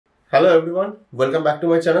Hello everyone, welcome back to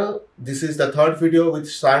my channel. This is the third video with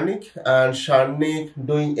Sharnik, and Sharnik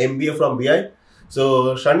doing MBA from BI.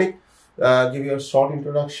 So Sharnik, give your short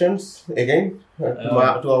introductions again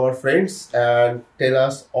to our friends and tell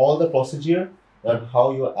us all the procedure and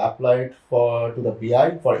how you applied to the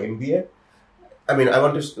BI for MBA. I mean, I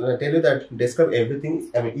want to tell you that describe everything,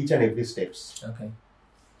 each and every steps. Okay.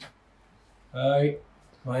 Hi,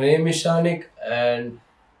 my name is Sharnik and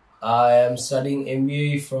I am studying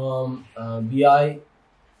MBA from BI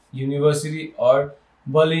University or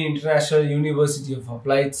Berlin International University of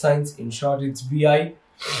Applied Science. In short, it's BI,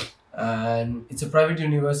 and it's a private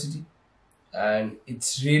university. And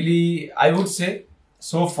it's really, I would say,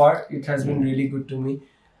 so far it has been really good to me.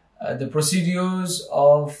 The procedures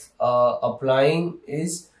of applying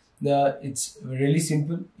it's really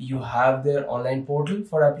simple. You have their online portal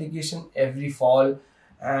for application every fall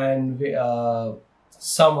and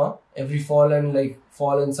summer, every fall and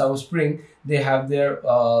summer, spring, they have their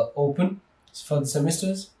open for the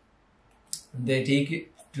semesters. They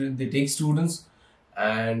take students,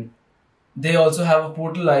 and they also have a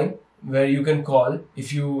portal line where you can call.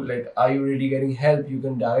 If you are you really getting help, you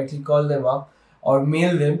can directly call them up or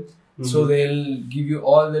mail them. So they'll give you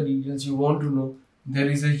all the details you want to know. There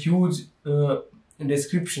is a huge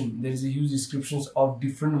description. There is a huge descriptions of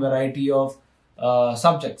different variety of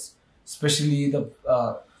subjects, especially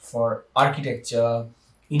for architecture,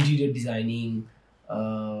 interior designing,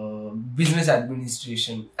 business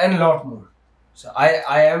administration, and a lot more. So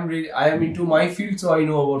I am into my field, so I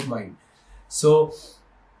know about mine. So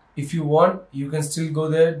if you want, you can still go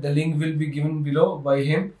there. The link will be given below by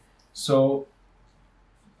him. So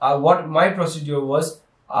what my procedure was,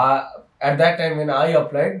 at that time when I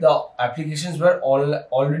applied, the applications were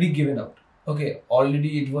already given out. Okay,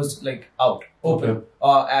 already it was out, open,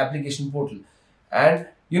 application portal. And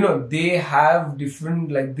they have different,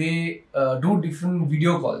 they do different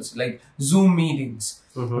video calls, like Zoom meetings,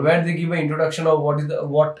 where they give an introduction of what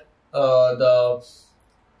the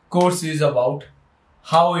course is about,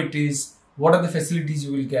 how it is, what are the facilities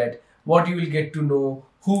you will get, what you will get to know,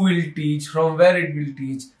 who will teach, from where it will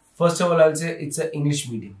teach. First of all, I'll say it's an English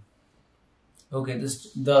medium. Okay, the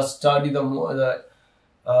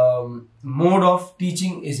mode of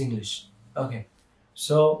teaching is English. Okay,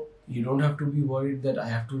 so you don't have to be worried that I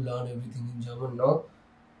have to learn everything in German. No.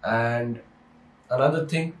 And another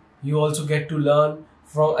thing, you also get to learn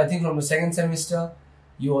from the second semester,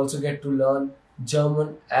 you also get to learn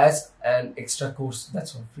German as an extra course.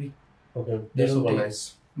 That's for free. Okay, that's super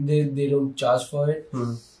nice. They don't charge for it.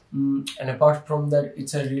 And apart from that,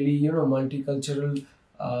 it's a really multicultural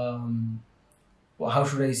how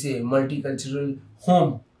should I say, multicultural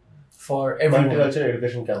home for everyone. Multicultural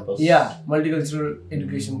education campus. Yeah, multicultural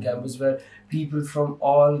education campus where people from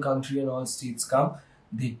all country and all states come.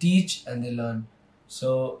 They teach and they learn.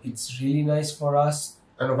 So it's really nice for us.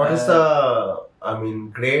 And what is the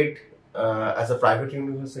grade as a private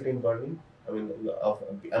university in Berlin? I'm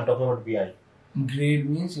talking about BI. Grade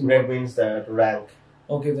means? Grade means that rank.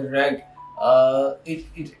 Okay, the rank.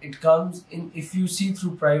 It comes in, if you see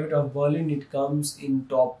through private of Berlin, it comes in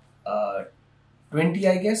top 20,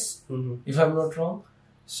 I guess, if I'm not wrong.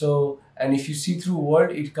 So, and if you see through world,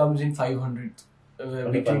 it comes in 500,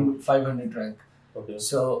 between 500 rank. Okay.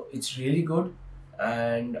 So it's really good,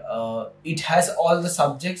 and it has all the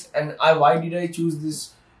subjects. And why did I choose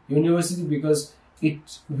this university? Because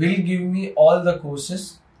it will give me all the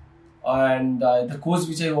courses, and the course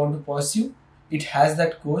which I want to pursue, it has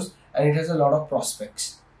that course. And it has a lot of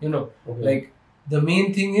prospects, like the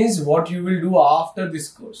main thing is what you will do after this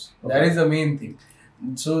course. Okay. That is the main thing.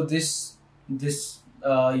 So this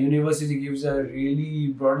university gives a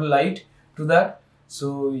really broader light to that.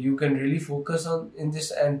 So you can really focus on in this,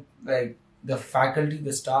 and the faculty,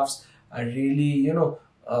 the staffs are really,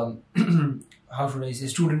 how should I say,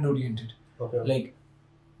 student oriented. Okay.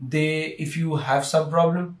 If you have some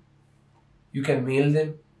problem, you can mail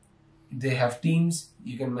them. They have teams,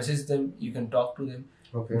 you can message them, you can talk to them.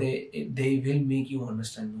 Okay. They will make you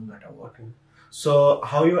understand no matter what. Okay. So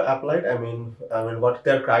how you applied? What's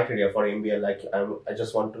their criteria for MBA? I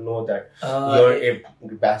just want to know that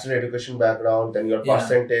your bachelor education background, then your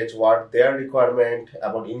percentage, what their requirement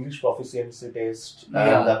about English proficiency test,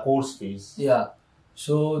 and the course fees. Yeah.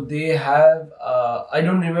 So they have, I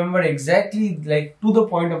don't remember exactly to the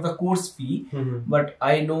point of the course fee, but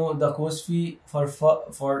I know the course fee for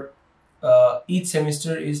each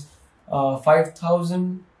semester is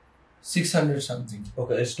 5,600 something.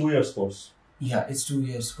 Okay, it's 2 years course. Yeah, it's 2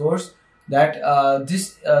 years course. That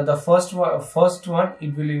the first one,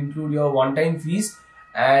 it will include your one-time fees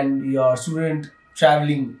and your student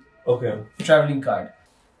traveling card.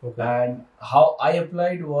 Okay. And how I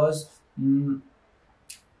applied was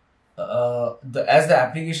as the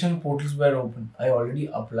application portals were open, I already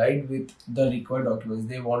applied with the required documents.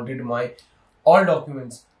 They wanted my all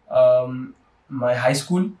documents, my high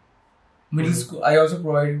school, middle school. I also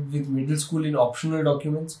provided with middle school in optional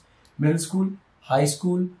documents, middle school, high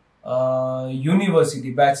school,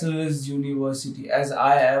 university, bachelor's university. As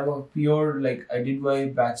I am a pure, like I did my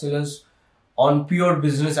bachelor's on pure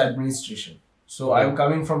business administration. So I'm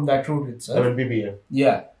coming from that route itself. I mean BBA.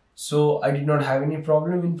 Yeah. So I did not have any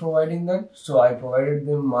problem in providing that. So I provided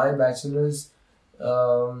them my bachelor's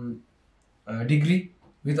degree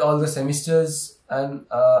with all the semesters and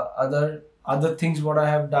other things what I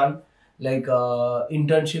have done, like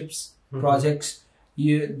internships, projects.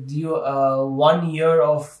 You 1 year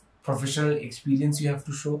of professional experience you have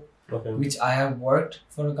to show, which I have worked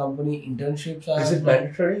for a company. Internships. Is it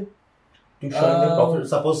mandatory to show them professional?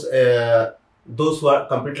 Suppose those who are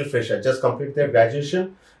completely fresher, just complete their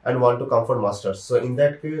graduation and want to come for masters. So in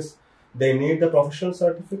that case, they need the professional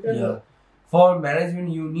certificate. Yeah. For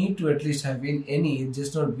management, you need to at least have in any,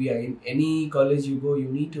 just not BI, in any college you go, you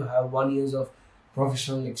need to have 1 year of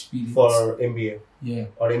professional experience. For MBA. Yeah.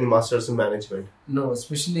 Or any masters in management. No,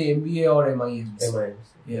 especially MBA or MIMs.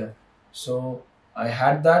 Yeah. So I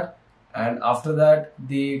had that, and after that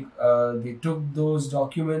they took those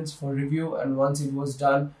documents for review, and once it was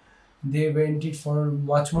done, they went it for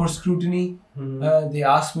much more scrutiny. They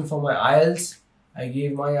asked me for my IELTS. I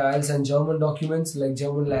gave my IELTS and German documents, like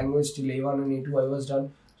German language till A1 and A2 I was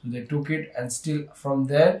done. So they took it, and still from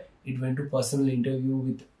there it went to personal interview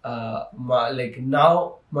with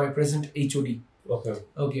my present HOD.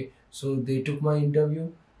 Okay. So they took my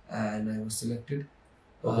interview and I was selected.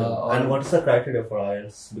 And what is the criteria for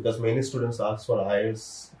IELTS? Because many students ask for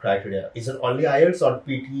IELTS criteria. Is it only IELTS or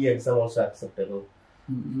PTE exam also acceptable?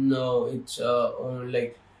 No, it's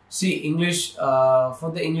see, English,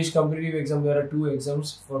 for the English competitive exam, there are 2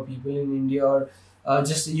 exams for people in India, or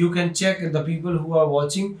just you can check. The people who are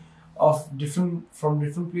watching from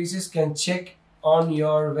different places can check on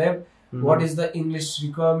your web what is the English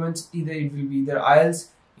requirements. Either it will be either IELTS,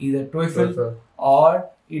 either TOEFL, or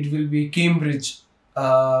it will be Cambridge.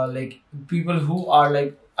 Like people who are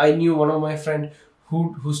like, I knew one of my friend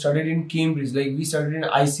who studied in Cambridge. Like we studied in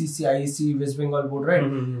IEC West Bengal board, right?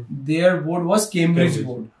 Their board was Cambridge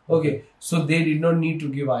board. Okay, so they did not need to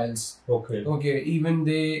give IELTS. Okay, even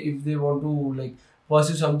if they want to like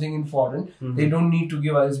pursue something in foreign, they don't need to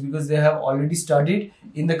give IELTS because they have already studied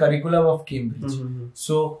in the curriculum of Cambridge.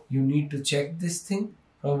 So you need to check this thing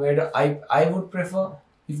from where I would prefer,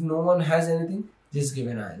 if no one has anything, just give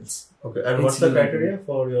an IELTS. Okay, and what's the criteria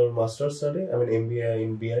for your master's study? I mean MBA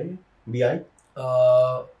in BI?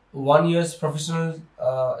 1 year's professional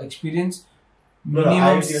experience.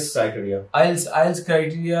 IELTS criteria. IELTS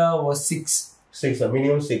criteria was 6. 6,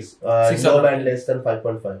 minimum 6. 6 no and less than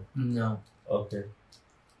 5.5. No. Okay,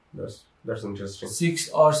 that's interesting. 6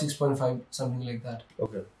 or 6.5, something like that.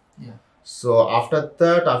 Okay. Yeah. So after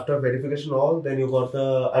that, after verification all, then you got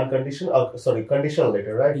the conditional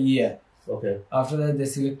letter, right? Yeah. Okay. After that, they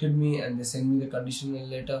selected me and they sent me the conditional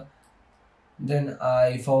letter. Then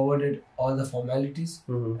I forwarded all the formalities,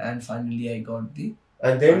 and finally I got the.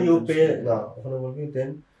 And then you pay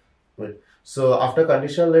So after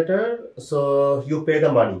conditional letter, so you pay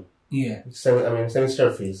the money. Yeah.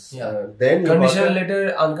 Semester fees. Yeah. Then conditional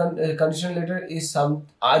letter. Conditional letter is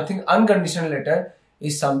I think unconditional letter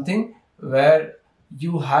is something where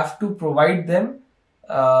you have to provide them.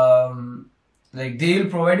 Like they will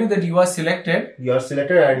provide you that you are selected. You are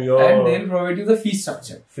selected and they will provide you the fee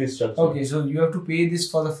structure. Okay, so you have to pay this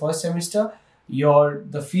for the first semester.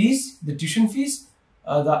 The fees, the tuition fees,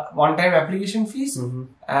 the one-time application fees,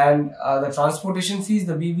 and the transportation fees,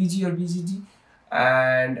 the BBG or BGG,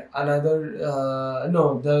 and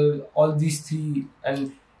all these 3.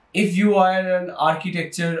 And if you are an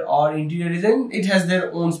architecture or interior design, it has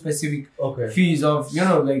their own specific fees of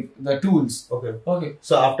like the tools. Okay.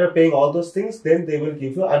 So after paying all those things, then they will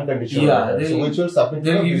give you unconditional letter. So which will submit.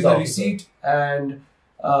 They'll give you the receipt and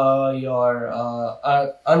your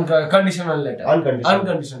unconditional letter.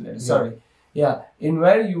 Unconditional letter. Sorry. Yeah. In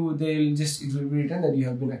where it will be written that you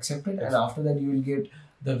have been accepted, and after that you will get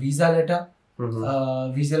the visa letter.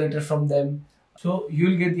 Visa letter from them. So you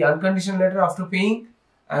will get the unconditional letter after paying.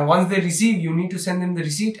 And once they receive, you need to send them the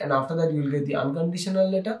receipt, and after that you will get the unconditional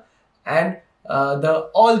letter and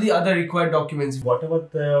all the other required documents. What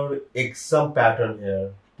about the exam pattern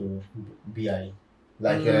here to BI?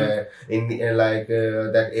 Like that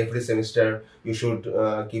every semester you should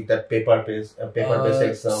give that paper-based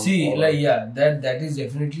exam. See, that is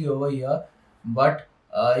definitely over here. But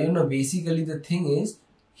basically the thing is,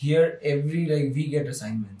 here we get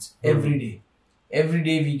assignments every day. Every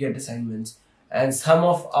day we get assignments, and some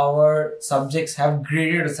of our subjects have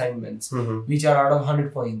graded assignments which are out of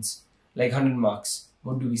 100 points, like 100 marks.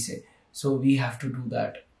 What do we say? So we have to do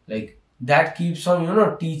that. Like that keeps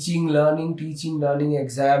on, teaching, learning,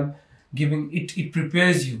 exam, giving it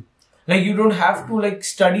prepares you. Like you don't have to like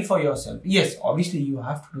study for yourself. Yes, obviously you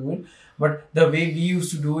have to do it, but the way we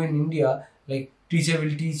used to do in India, like teacher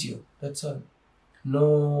will teach you, that's all.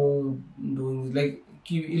 No doing like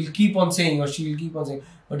he'll keep on saying, or she will keep on saying,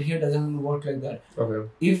 but here doesn't work like that. Okay.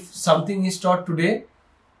 If something is taught today,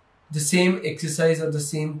 the same exercise or the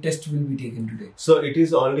same test will be taken today. So it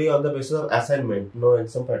is only on the basis of assignment, no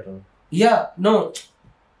exam pattern. Yeah, no,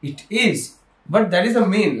 it is, but that is the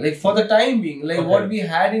main, like for the time being, like what we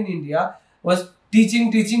had in India was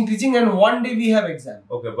teaching, and one day we have exam.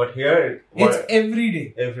 Okay, but here it's every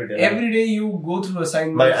day. Every day you go through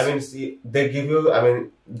assignments. But I mean, see, they give you, I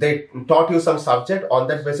mean, they taught you some subject. On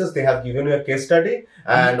that basis, they have given you a case study,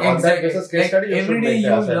 and on that basis, case study, you every should day make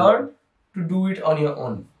you the learn to do it on your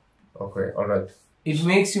own. Okay, all right. It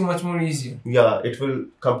makes you much more easier. Yeah, it will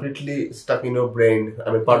completely stuck in your brain.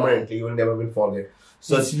 I mean, permanently, you will never will forget.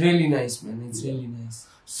 So it's really nice, man. It's really nice.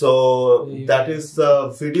 So that is the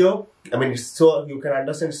video. I mean, it's so you can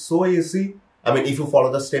understand, it's so easy. I mean, if you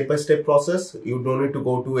follow the step-by-step process, you don't need to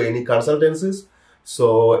go to any consultancies.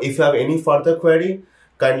 So if you have any further query,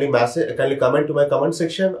 kindly comment to my comment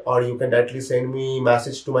section, or you can directly send me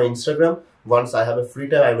message to my Instagram. Once I have a free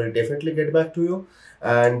time, I will definitely get back to you.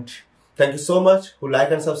 And thank you so much who like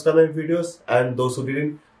and subscribe my videos, and those who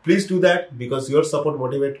didn't, please do that, because your support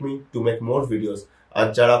motivates me to make more videos. আর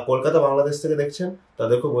যারা কলকাতা বাংলাদেশ থেকে দেখছেন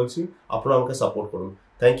তাদেরকে বলছি আপনারা আমাকে support করুন।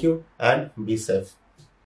 Thank you and be safe.